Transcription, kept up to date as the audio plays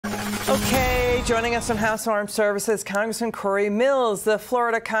Okay, joining us from House Armed Services, Congressman Cory Mills. The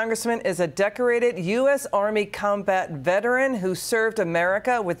Florida congressman is a decorated U.S. Army combat veteran who served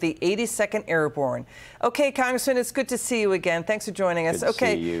America with the 82nd Airborne. Okay, Congressman, it's good to see you again. Thanks for joining us.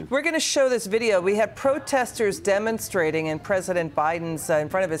 Okay, we're going to show this video. We had protesters demonstrating in President Biden's in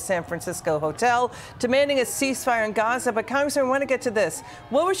front of his San Francisco hotel, demanding a ceasefire in Gaza. But Congressman, I want to get to this.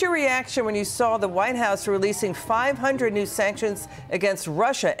 What was your reaction when you saw the White House releasing 500 new sanctions against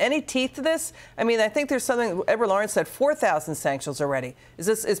Russia? Any teeth to this? I mean, I think there's something, Edward Lawrence said 4,000 sanctions already. Is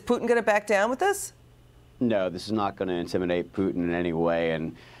Putin going to back down with this? No, this is not going to intimidate Putin in any way.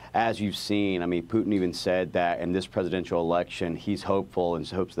 And as you've seen, I mean, Putin even said that in this presidential election, he's hopeful and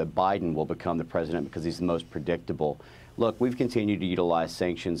hopes that Biden will become the president because he's the most predictable. Look, we've continued to utilize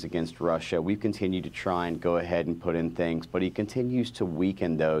sanctions against Russia. We've continued to try and go ahead and put in things, but he continues to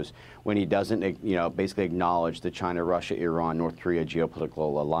weaken those when he doesn't, basically acknowledge the China, Russia, Iran, North Korea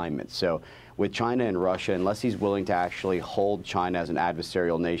geopolitical alignment. So with China and Russia, unless he's willing to actually hold China as an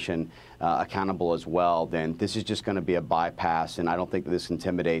adversarial nation accountable as well, then this is just going to be a bypass, and I don't think that this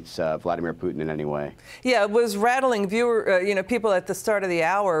intimidates Vladimir Putin in any way. Yeah, it was rattling people at the start of the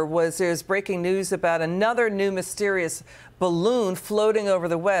hour. There's breaking news about another new mysterious balloon floating over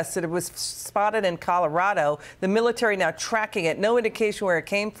the West. It was spotted in Colorado. The military now tracking it. No indication where it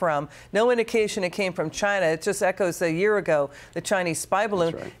came from. No indication it came from China. It just echoes a year ago, the Chinese spy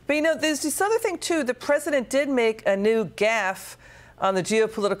balloon. That's right. But there's this other thing too. The president did make a new gaffe on the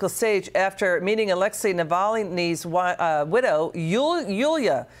geopolitical stage after meeting Alexei Navalny's widow,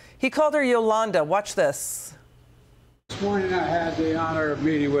 Yulia. He called her Yolanda. Watch this. This morning I had the honor of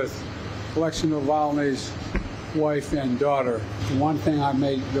meeting with Alexei Navalny's wife and daughter. The one thing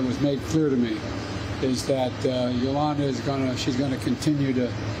that was made clear to me is that Yolanda is she's gonna continue to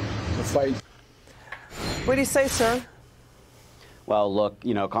fight. What do you say, sir? Well, look,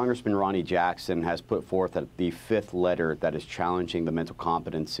 Congressman Ronnie Jackson has put forth the 5th letter that is challenging the mental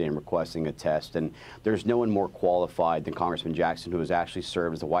competency and requesting a test. And there's no one more qualified than Congressman Jackson, who has actually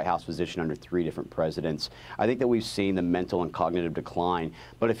served as a White House physician under 3 different presidents. I think that we've seen the mental and cognitive decline.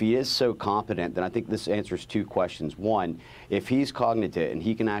 But if he is so competent, then I think this answers 2 questions. One, if he's cognitive and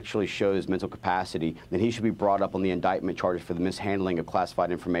he can actually show his mental capacity, then he should be brought up on the indictment charges for the mishandling of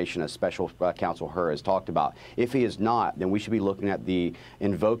classified information, as Special Counsel Hur has talked about. If he is not, then we should be looking at the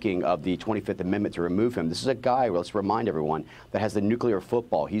invoking of the 25th Amendment to remove him. This is a guy, let's remind everyone, that has the nuclear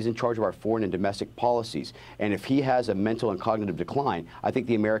football. He's in charge of our foreign and domestic policies. And if he has a mental and cognitive decline, I think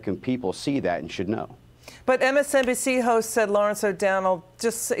the American people see that and should know. But MSNBC host said Lawrence O'Donnell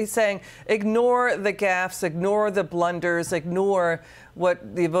he's saying, ignore the gaffes, ignore the blunders, ignore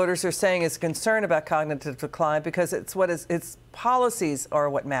what the voters are saying is concern about cognitive decline, because its policies are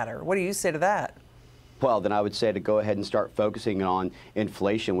what matter. What do you say to that? Well, then I would say to go ahead and start focusing on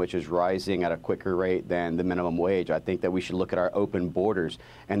inflation, which is rising at a quicker rate than the minimum wage. I think that we should look at our open borders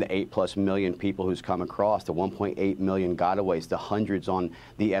and the 8+ million people who's come across, the 1.8 million gotaways, the hundreds on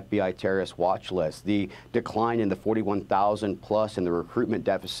the FBI terrorist watch list, the decline in the 41,000 plus in the recruitment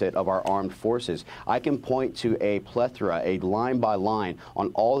deficit of our armed forces. I can point to a plethora, a line by line, on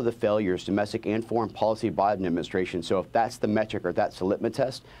all of the failures, domestic and foreign policy Biden administration. So if that's the metric or if that's the litmus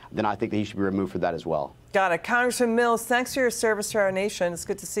test, then I think that he should be removed for that as well. Got it. Congressman Mills, thanks for your service to our nation. It's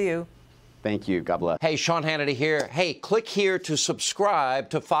good to see you. Thank you. God bless. Hey, Sean Hannity here. Hey, click here to subscribe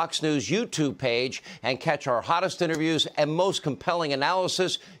to Fox News YouTube page and catch our hottest interviews and most compelling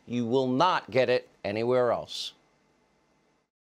analysis. You will not get it anywhere else.